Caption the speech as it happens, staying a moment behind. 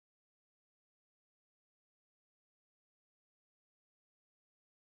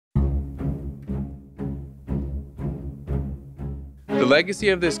The legacy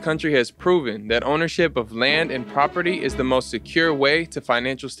of this country has proven that ownership of land and property is the most secure way to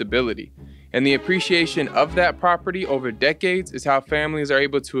financial stability. And the appreciation of that property over decades is how families are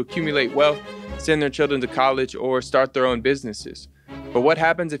able to accumulate wealth, send their children to college, or start their own businesses. But what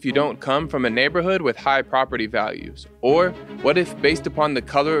happens if you don't come from a neighborhood with high property values? Or what if, based upon the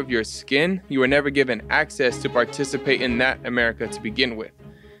color of your skin, you were never given access to participate in that America to begin with?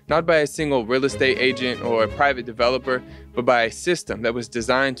 Not by a single real estate agent or a private developer, but by a system that was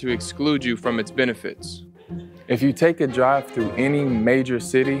designed to exclude you from its benefits. If you take a drive through any major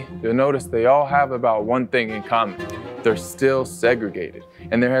city, you'll notice they all have about one thing in common. They're still segregated,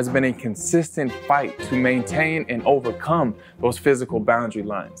 and there has been a consistent fight to maintain and overcome those physical boundary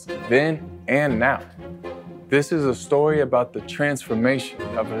lines, then and now. This is a story about the transformation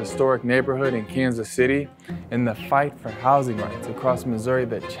of a historic neighborhood in Kansas City and the fight for housing rights across Missouri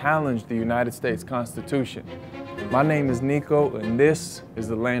that challenged the United States Constitution. My name is Nico, and this is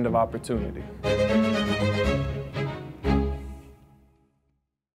the Land of Opportunity.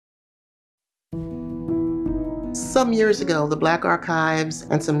 Some years ago, the Black Archives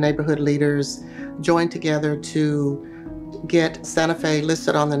and some neighborhood leaders joined together to get Santa Fe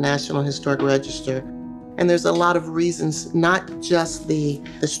listed on the National Historic Register. And there's a lot of reasons, not just the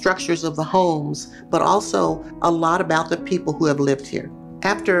structures of the homes, but also a lot about the people who have lived here.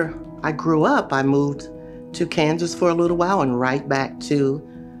 After I grew up, I moved to Kansas for a little while and right back to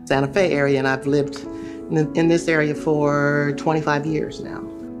Santa Fe area, and I've lived in this area for 25 years now.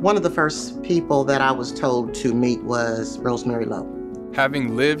 One of the first people that I was told to meet was Rosemary Lowe.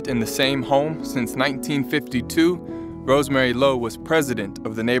 Having lived in the same home since 1952, Rosemary Lowe was president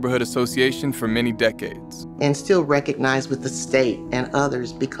of the Neighborhood Association for many decades. And still recognized with the state and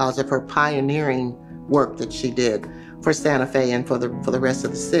others because of her pioneering work that she did for Santa Fe and for the rest of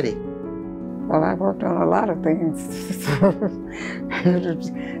the city. Well, I worked on a lot of things.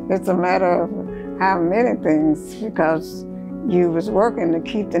 It's a matter of how many things, because you was working to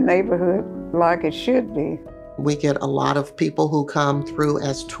keep the neighborhood like it should be. We get a lot of people who come through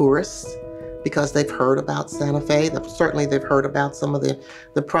as tourists because they've heard about Santa Fe. Certainly they've heard about some of the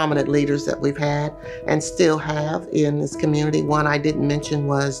prominent leaders that we've had and still have in this community. One I didn't mention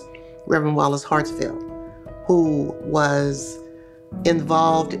was Reverend Wallace Hartsfield, who was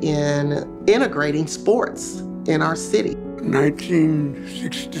involved in integrating sports in our city.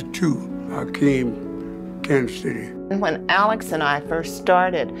 1962, I came to Kansas City. When Alex and I first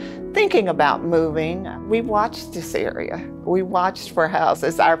started thinking about moving, we watched this area. We watched for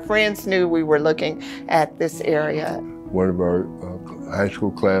houses. Our friends knew we were looking at this area. One of our high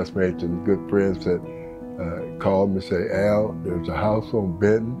school classmates and good friends that called me and said, Al, there's a house on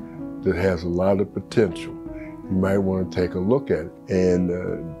Benton that has a lot of potential. You might want to take a look at it. And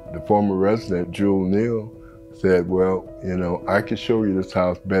the former resident, Jewel Neal, said, well, you know, I can show you this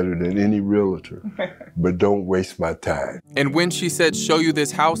house better than any realtor, but don't waste my time. And when she said show you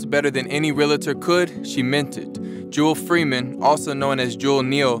this house better than any realtor could, she meant it. Jewel Freeman, also known as Jewel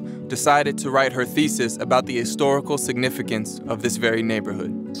Neal, decided to write her thesis about the historical significance of this very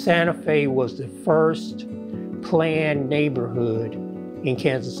neighborhood. Santa Fe was the first planned neighborhood in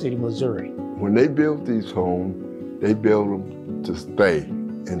Kansas City, Missouri. When they built these homes, they built them to stay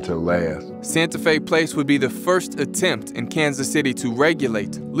and to last. Santa Fe Place would be the first attempt in Kansas City to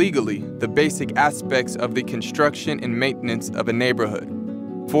regulate, legally, the basic aspects of the construction and maintenance of a neighborhood.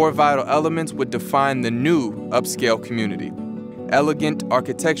 4 vital elements would define the new upscale community: elegant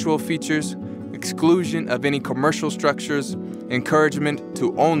architectural features, exclusion of any commercial structures, encouragement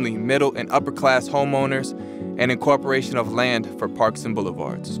to only middle and upper class homeowners, and incorporation of land for parks and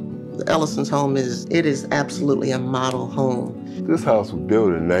boulevards. Ellison's home is absolutely a model home. This house was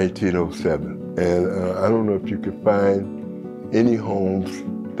built in 1907, and I don't know if you could find any homes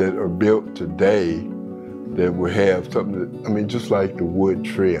that are built today that would have something that, I mean, just like the wood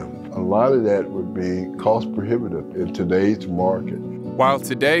trim. A lot of that would be cost prohibitive in today's market. While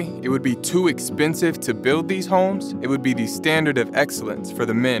today it would be too expensive to build these homes, it would be the standard of excellence for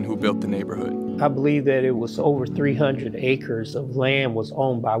the men who built the neighborhood. I believe that it was over 300 acres of land was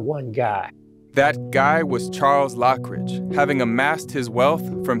owned by one guy. That guy was Charles Lockridge. Having amassed his wealth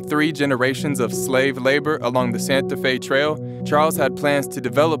from 3 generations of slave labor along the Santa Fe Trail, Charles had plans to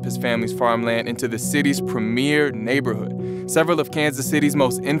develop his family's farmland into the city's premier neighborhood. Several of Kansas City's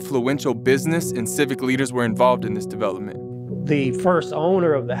most influential business and civic leaders were involved in this development. The first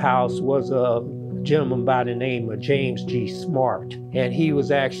owner of the house was a gentleman by the name of James G. Smart, and he was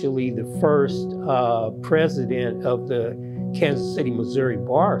actually the first president of the Kansas City, Missouri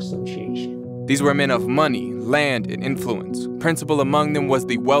Bar Association. These were men of money, land, and influence. Principal among them was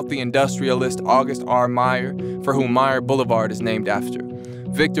the wealthy industrialist August R. Meyer, for whom Meyer Boulevard is named after.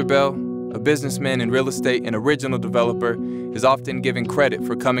 Victor Bell, a businessman in real estate and original developer, is often given credit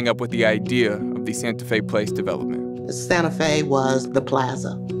for coming up with the idea of the Santa Fe Place development. Santa Fe was the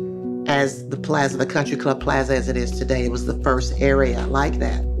plaza. As the plaza, the Country Club Plaza as it is today, it was the first area like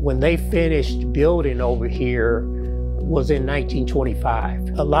that. When they finished building over here was in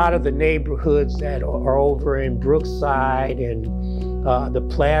 1925. A lot of the neighborhoods that are over in Brookside and the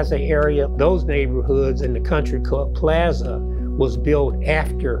Plaza area, those neighborhoods in the Country Club Plaza was built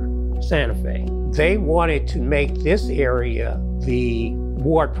after Santa Fe. They wanted to make this area the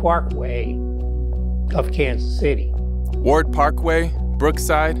Ward Parkway of Kansas City. Ward Parkway,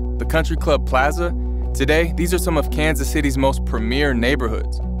 Brookside, the Country Club Plaza, today, these are some of Kansas City's most premier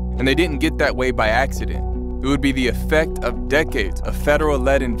neighborhoods. And they didn't get that way by accident. It would be the effect of decades of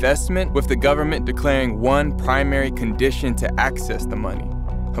federal-led investment, with the government declaring one primary condition to access the money: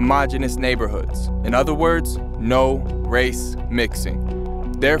 homogeneous neighborhoods. In other words, no race mixing.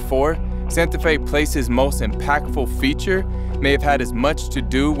 Therefore, Santa Fe Place's most impactful feature may have had as much to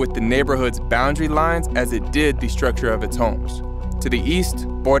do with the neighborhood's boundary lines as it did the structure of its homes. To the east,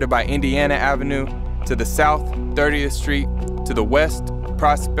 bordered by Indiana Avenue; to the south, 30th Street; to the west,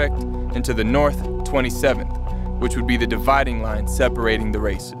 Prospect; and to the north, 27th, which would be the dividing line separating the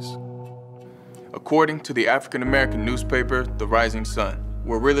races. According to the African-American newspaper, The Rising Sun,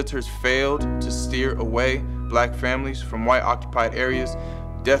 where realtors failed to steer away black families from white-occupied areas,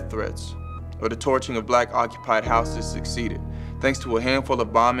 death threats or the torching of black-occupied houses succeeded. Thanks to a handful of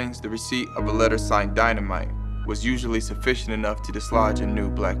bombings, the receipt of a letter signed dynamite was usually sufficient enough to dislodge a new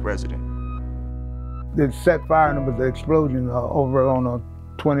black resident. They set fire to the explosion over on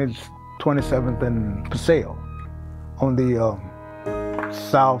 27th and Paseo on the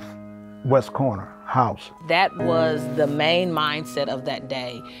southwest corner house. That was the main mindset of that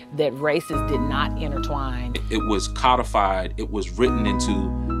day, that races did not intertwine. It was codified, it was written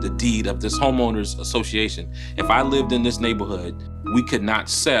into the deed of this homeowners association. If I lived in this neighborhood, we could not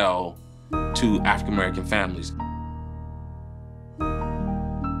sell to African-American families.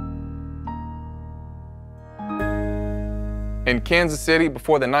 In Kansas City,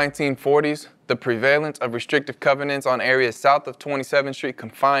 before the 1940s, the prevalence of restrictive covenants on areas south of 27th Street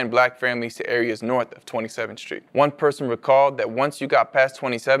confined black families to areas north of 27th Street. One person recalled that once you got past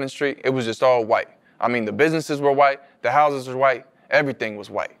 27th Street, it was just all white. I mean, the businesses were white, the houses were white, everything was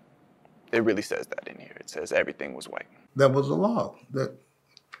white. It really says that in here. It says everything was white. There was a law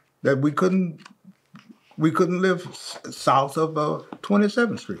that we couldn't live south of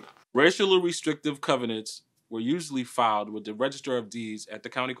 27th Street. Racially restrictive covenants were usually filed with the Register of Deeds at the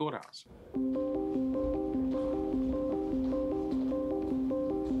county courthouse.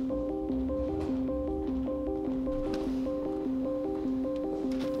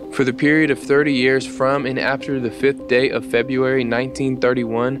 For the period of 30 years from and after the 5th day of February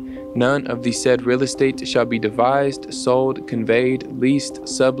 1931, none of the said real estate shall be devised, sold, conveyed, leased,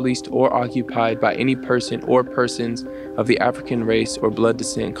 subleased, or occupied by any person or persons of the African race or blood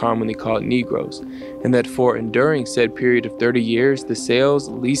descent commonly called Negroes, and that for enduring said period of 30 years, the sales,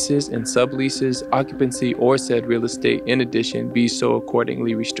 leases, and subleases, occupancy, or said real estate in addition be so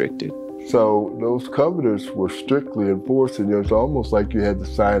accordingly restricted. So those covenants were strictly enforced, and it's almost like you had to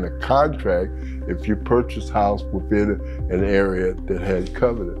sign a contract if you purchased a house within an area that had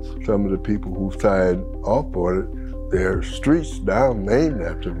covenants. Some of the people who signed off on it, their streets now named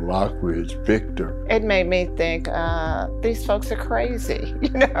after them: Lockridge, Victor. It made me think, these folks are crazy.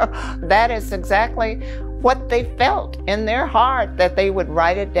 You know, that is exactly what they felt in their heart, that they would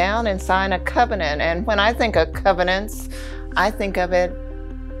write it down and sign a covenant. And when I think of covenants, I think of it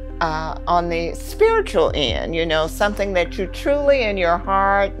on the spiritual end, you know, something that you truly in your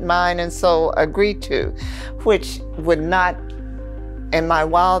heart, mind, and soul agree to, which would not, in my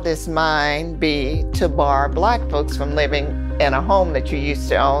wildest mind, be to bar black folks from living in a home that you used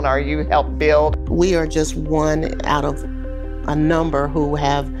to own or you helped build. We are just one out of a number who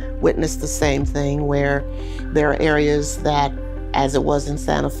have witnessed the same thing, where there are areas that, as it was in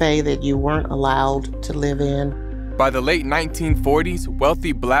Santa Fe, that you weren't allowed to live in. By the late 1940s,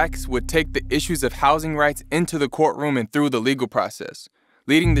 wealthy blacks would take the issues of housing rights into the courtroom and through the legal process.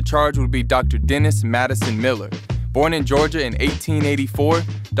 Leading the charge would be Dr. Dennis Madison Miller. Born in Georgia in 1884,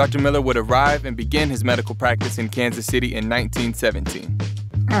 Dr. Miller would arrive and begin his medical practice in Kansas City in 1917.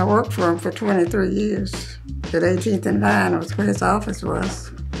 I worked for him for 23 years. At 18th and Vine was where his office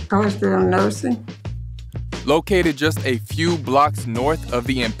was. I was doing nursing. Located just a few blocks north of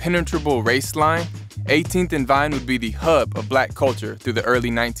the impenetrable race line, 18th and Vine would be the hub of black culture through the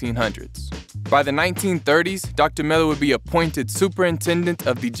early 1900s. By the 1930s, Dr. Miller would be appointed superintendent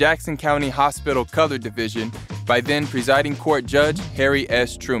of the Jackson County Hospital Colored Division by then presiding court judge Harry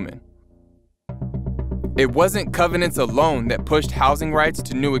S. Truman. It wasn't covenants alone that pushed housing rights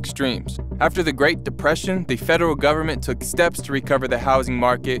to new extremes. After the Great Depression, the federal government took steps to recover the housing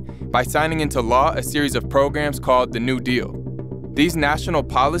market by signing into law a series of programs called the New Deal. These national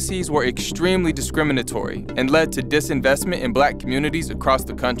policies were extremely discriminatory and led to disinvestment in Black communities across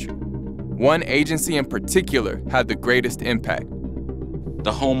the country. One agency in particular had the greatest impact.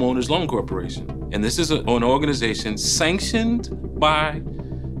 The Homeowners Loan Corporation. And this is an organization sanctioned by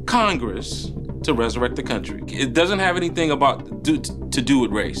Congress to resurrect the country. It doesn't have anything to do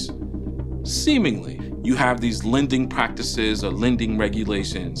with race. Seemingly, you have these lending practices or lending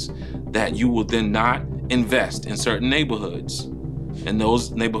regulations that you will then not invest in certain neighborhoods. And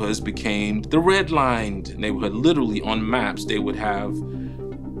those neighborhoods became the redlined neighborhood. Literally on maps, they would have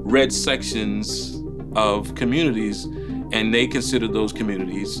red sections of communities, and they considered those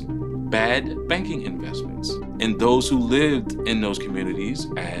communities bad banking investments. And those who lived in those communities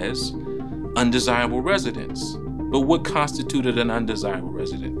as undesirable residents. But what constituted an undesirable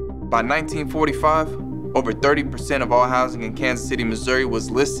resident? By 1945, over 30% of all housing in Kansas City, Missouri was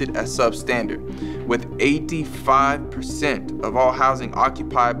listed as substandard, with 85% of all housing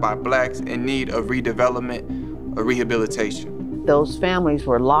occupied by Blacks in need of redevelopment or rehabilitation. Those families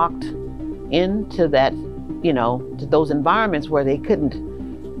were locked into that, to those environments where they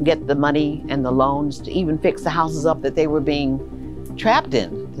couldn't get the money and the loans to even fix the houses up that they were being trapped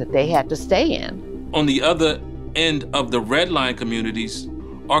in, that they had to stay in. On the other end of the red line communities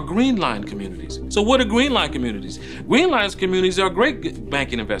are green line communities. So what are green line communities? Green line communities are great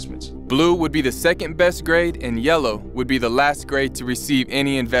banking investments. Blue would be the second best grade, and yellow would be the last grade to receive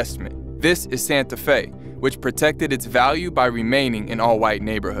any investment. This is Santa Fe, which protected its value by remaining an all-white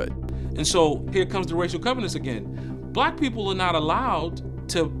neighborhood. And so here comes the racial covenants again. Black people are not allowed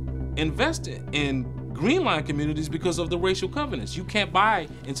to invest in green line communities because of the racial covenants. You can't buy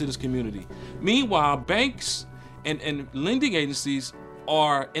into this community. Meanwhile, banks and lending agencies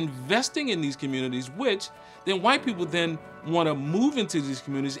are investing in these communities, which then white people then want to move into these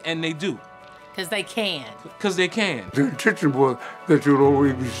communities, and they do. Because they can. Because they can. The intention was that you would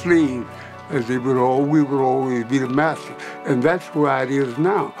always be slaves, as we would always be the master. And that's where it is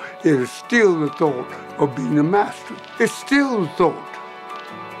now. It is still the thought of being the master. It's still the thought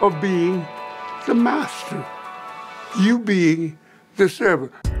of being the master. You being the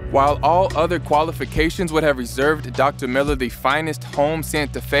servant. While all other qualifications would have reserved Dr. Miller the finest home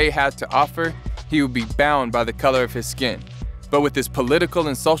Santa Fe had to offer, he would be bound by the color of his skin. But with his political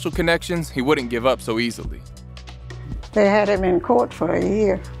and social connections, he wouldn't give up so easily. They had him in court for a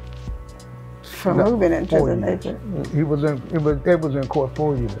year for moving into the neighborhood. It was in court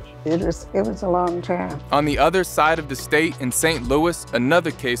 4 years. It was a long time. On the other side of the state in St. Louis,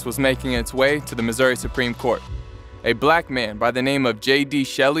 another case was making its way to the Missouri Supreme Court. A Black man by the name of J.D.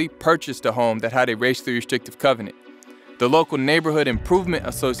 Shelley purchased a home that had a racially restrictive covenant. The local Neighborhood Improvement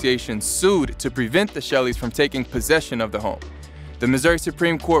Association sued to prevent the Shelleys from taking possession of the home. The Missouri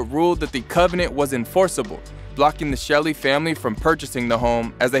Supreme Court ruled that the covenant was enforceable, blocking the Shelley family from purchasing the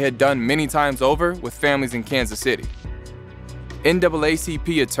home, as they had done many times over with families in Kansas City.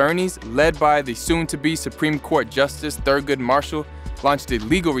 NAACP attorneys, led by the soon-to-be Supreme Court Justice Thurgood Marshall, launched a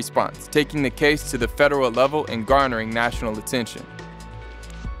legal response, taking the case to the federal level and garnering national attention.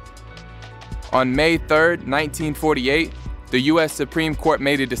 On May 3, 1948, the U.S. Supreme Court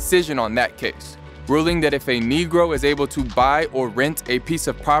made a decision on that case, ruling that if a Negro is able to buy or rent a piece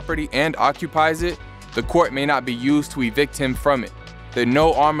of property and occupies it, the court may not be used to evict him from it, that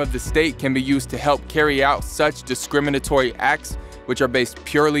no arm of the state can be used to help carry out such discriminatory acts which are based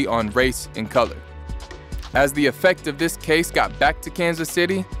purely on race and color. As the effect of this case got back to Kansas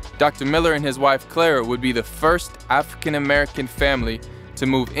City, Dr. Miller and his wife Clara would be the first African-American family to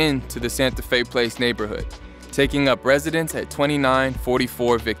move into the Santa Fe Place neighborhood, taking up residence at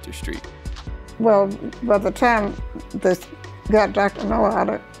 2944 Victor Street. Well, by the time this got Dr. Miller out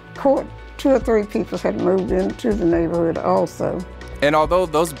of court, 2 or 3 people had moved into the neighborhood also. And although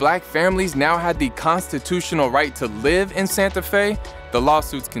those Black families now had the constitutional right to live in Santa Fe, the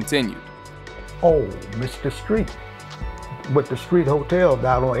lawsuits continued. Oh, Mr. Street, with the Street Hotel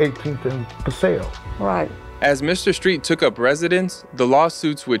down on 18th and Paseo. Right. As Mr. Street took up residence, the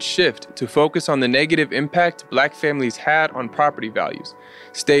lawsuits would shift to focus on the negative impact Black families had on property values,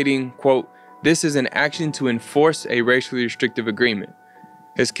 stating, quote, "This is an action to enforce a racially restrictive agreement."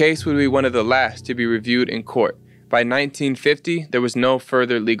 His case would be one of the last to be reviewed in court. By 1950, there was no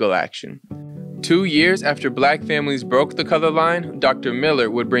further legal action. 2 years after black families broke the color line, Dr. Miller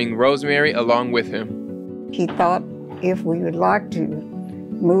would bring Rosemary along with him. He thought if we would like to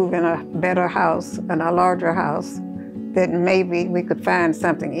move in a better house and a larger house, that maybe we could find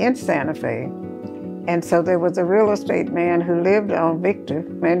something in Santa Fe. And so there was a real estate man who lived on Victor,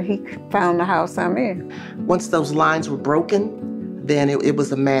 and he found the house I'm in. Once those lines were broken, then it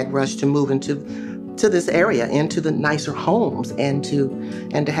was a mad rush to move into this area, into the nicer homes, and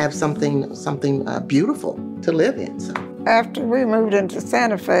to have something beautiful to live in. So. After we moved into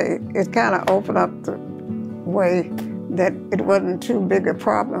Santa Fe, it kind of opened up the way that it wasn't too big a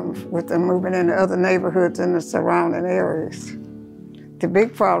problem with them moving into other neighborhoods in the surrounding areas. The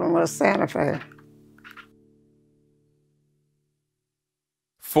big problem was Santa Fe.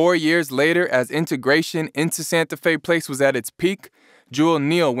 4 years later, as integration into Santa Fe Place was at its peak, Jewel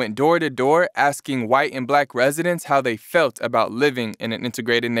Neal went door to door asking white and black residents how they felt about living in an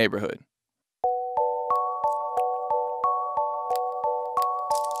integrated neighborhood.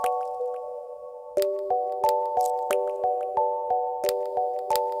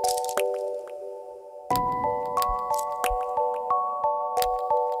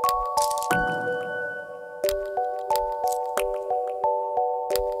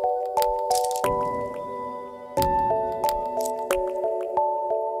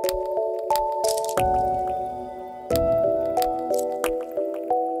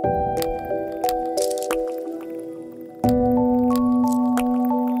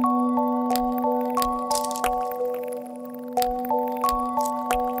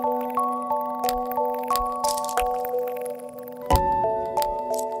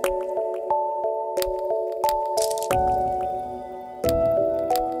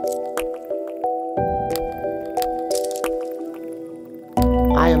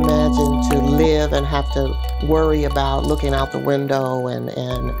 I imagine to live and have to worry about looking out the window and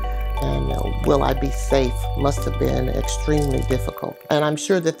will I be safe must have been extremely difficult. And I'm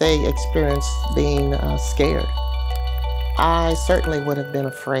sure that they experienced being scared. I certainly would have been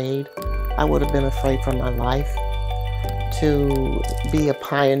afraid. I would have been afraid for my life. To be a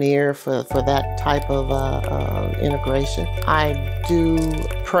pioneer for that type of integration. I do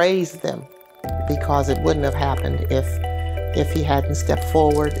praise them because it wouldn't have happened if he hadn't stepped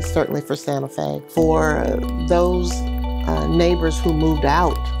forward, certainly for Santa Fe. For those neighbors who moved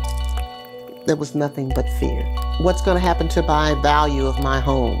out, there was nothing but fear. What's going to happen to my value of my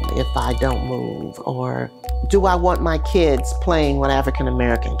home if I don't move? Or do I want my kids playing with African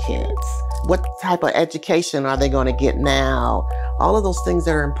American kids? What type of education are they going to get now? All of those things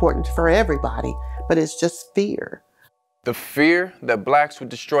that are important for everybody, but it's just fear. The fear that blacks would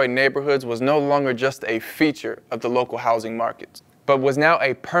destroy neighborhoods was no longer just a feature of the local housing markets, but was now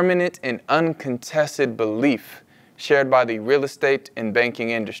a permanent and uncontested belief shared by the real estate and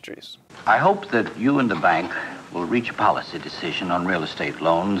banking industries. I hope that you and the bank will reach a policy decision on real estate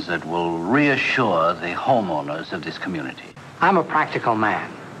loans that will reassure the homeowners of this community. I'm a practical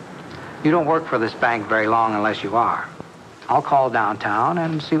man. You don't work for this bank very long unless you are. I'll call downtown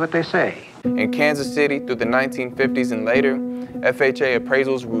and see what they say. In Kansas City, through the 1950s and later, FHA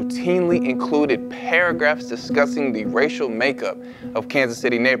appraisals routinely included paragraphs discussing the racial makeup of Kansas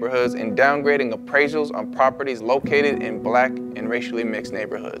City neighborhoods and downgrading appraisals on properties located in black and racially mixed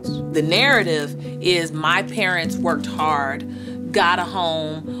neighborhoods. The narrative is my parents worked hard, got a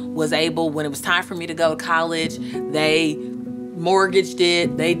home, was able, when it was time for me to go to college, they mortgaged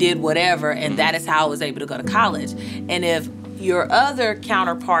it, they did whatever, and that is how I was able to go to college. And if your other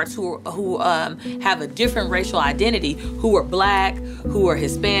counterparts who have a different racial identity, who are black, who are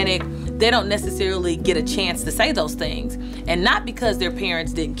Hispanic, they don't necessarily get a chance to say those things. And not because their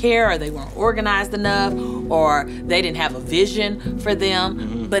parents didn't care or they weren't organized enough or they didn't have a vision for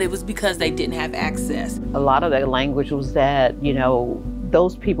them, but it was because they didn't have access. A lot of the language was that, you know,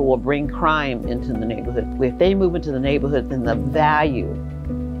 those people will bring crime into the neighborhood. If they move into the neighborhood, then the value,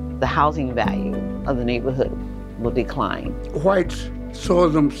 the housing value of the neighborhood will decline. Whites saw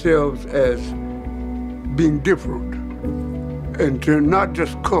themselves as being different, and to not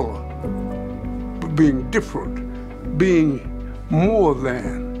just color, but being different, being more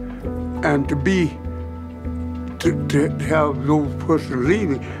than, and to have those persons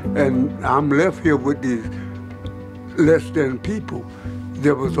leaving, and I'm left here with these less than people.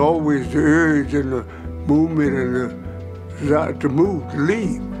 There was always the urge and the movement and the desire to move, to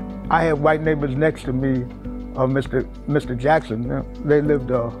leave. I had white neighbors next to me, Mr. Jackson. They lived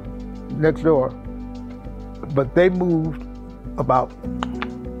next door, but they moved about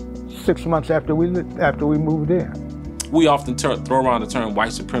 6 months after we moved in. We often throw around the term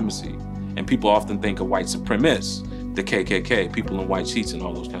white supremacy, and people often think of white supremacists, the KKK, people in white sheets and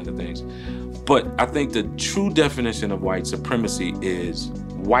all those kinds of things. But I think the true definition of white supremacy is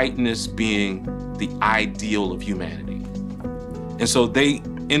whiteness being the ideal of humanity. And so they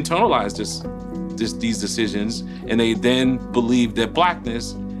internalize these decisions, and they then believe that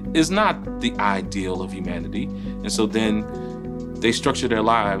blackness is not the ideal of humanity. And so then they structure their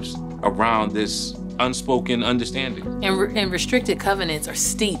lives around this unspoken understanding. And restricted covenants are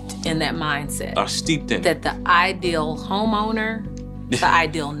steeped in that mindset. Are steeped in that the ideal homeowner, the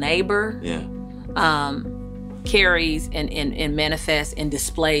ideal neighbor, carries and manifests and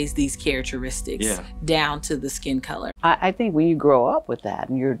displays these characteristics down to the skin color. I think when you grow up with that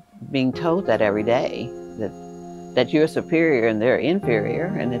and you're being told that every day, that you're superior and they're inferior,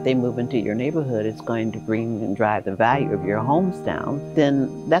 and that they move into your neighborhood, it's going to bring and drive the value of your homes down,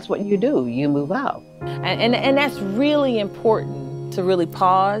 then that's what you do, you move out. And that's really important to really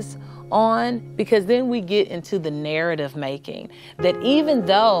pause on, because then we get into the narrative making, that even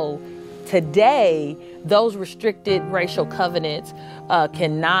though today those restricted racial covenants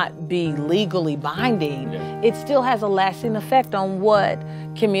cannot be legally binding, it still has a lasting effect on what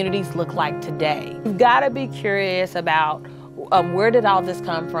communities look like today. You've got to be curious about where did all this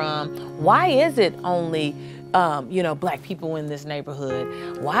come from? Why is it only black people in this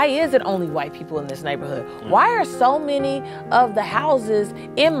neighborhood? Why is it only white people in this neighborhood? Why are so many of the houses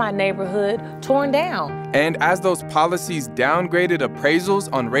in my neighborhood torn down? And as those policies downgraded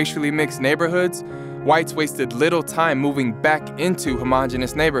appraisals on racially mixed neighborhoods, whites wasted little time moving back into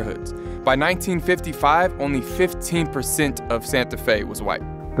homogeneous neighborhoods. By 1955, only 15% of Santa Fe was white.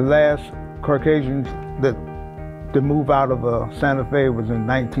 The last Caucasians that moved out of Santa Fe was in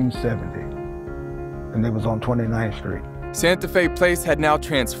 1970, and they was on 29th Street. Santa Fe Place had now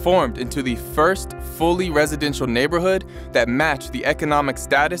transformed into the first fully residential neighborhood that matched the economic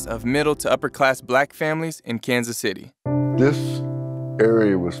status of middle to upper class black families in Kansas City. This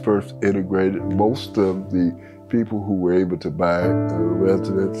area was first integrated. Most of the people who were able to buy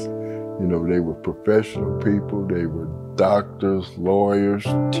residence, they were professional people, they were doctors, lawyers,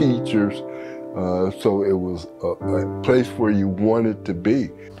 teachers, so it was a place where you wanted to be.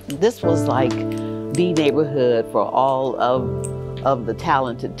 This was like the neighborhood for all of the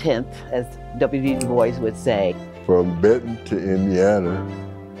talented 10th, as W.D. Du Bois would say. From Benton to Indiana,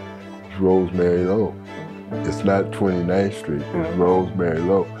 it's Rosemary Low. It's not 29th Street, it's Rosemary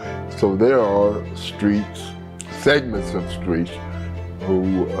Low. So there are streets, segments of streets,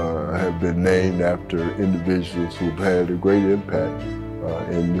 who have been named after individuals who've had a great impact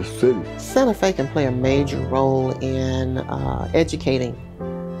in this city. Santa Fe can play a major role in educating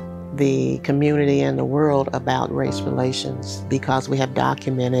the community and the world about race relations, because we have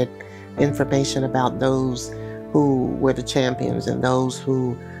documented information about those who were the champions and those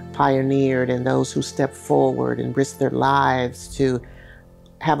who pioneered and those who stepped forward and risked their lives to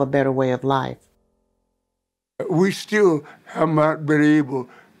have a better way of life. We still have not been able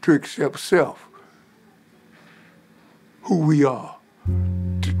to accept self, who we are.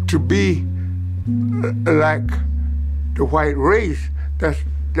 To be like the white race,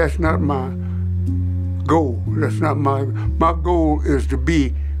 that's not my goal. That's not my goal is to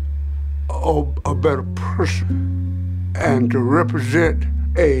be a better person and to represent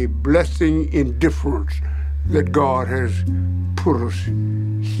a blessing in difference that God has put us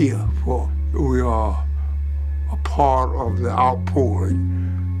here for. We are a part of the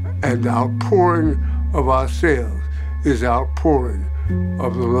outpouring, and the outpouring of ourselves is the outpouring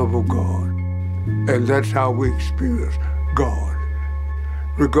of the love of God. And that's how we experience God.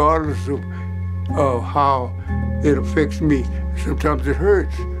 Regardless of how it affects me, sometimes it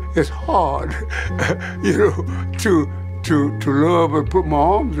hurts. It's hard, to love and put my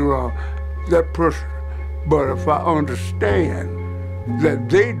arms around that person. But if I understand that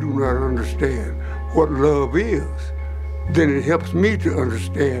they do not understand what love is, then it helps me to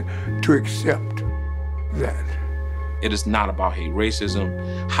understand, to accept that. It is not about hate. Racism,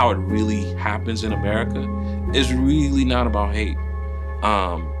 how it really happens in America, is really not about hate.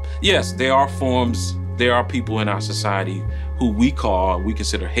 Yes, there are people in our society who we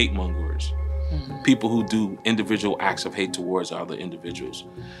consider hate mongers. Mm-hmm. People who do individual acts of hate towards other individuals.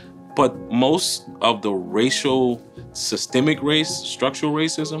 But most of the systemic structural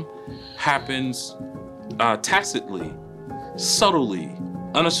racism happens tacitly, subtly,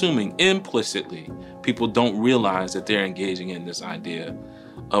 unassuming, implicitly. People don't realize that they're engaging in this idea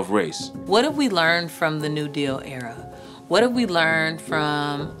of race. What have we learned from the New Deal era? What have we learned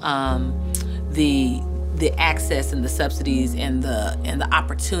from the access and the subsidies and the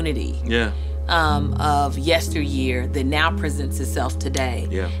opportunity of yesteryear that now presents itself today?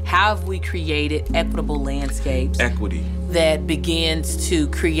 How have we created equitable landscapes? Equity. That begins to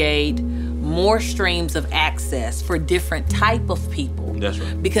create more streams of access for different type of people. That's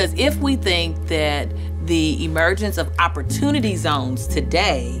right. Because if we think that the emergence of opportunity zones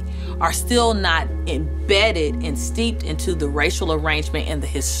today are still not embedded and steeped into the racial arrangement and the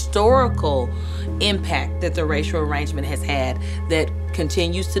historical impact that the racial arrangement has had that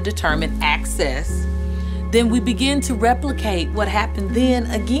continues to determine access, then we begin to replicate what happened then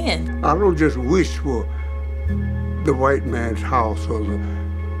again. I don't just wish for the white man's house or the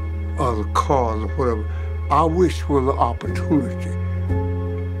cars or whatever. I wish for the opportunity.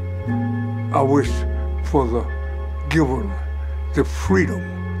 I wish for the given the freedom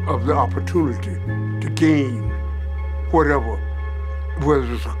of the opportunity to gain whatever,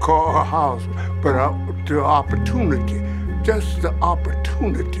 whether it's a car or a house, but the opportunity, just the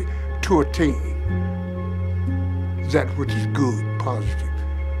opportunity to attain that which is good, positive,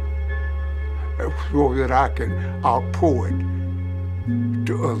 so that I can outpour it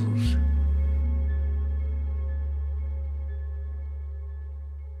to others.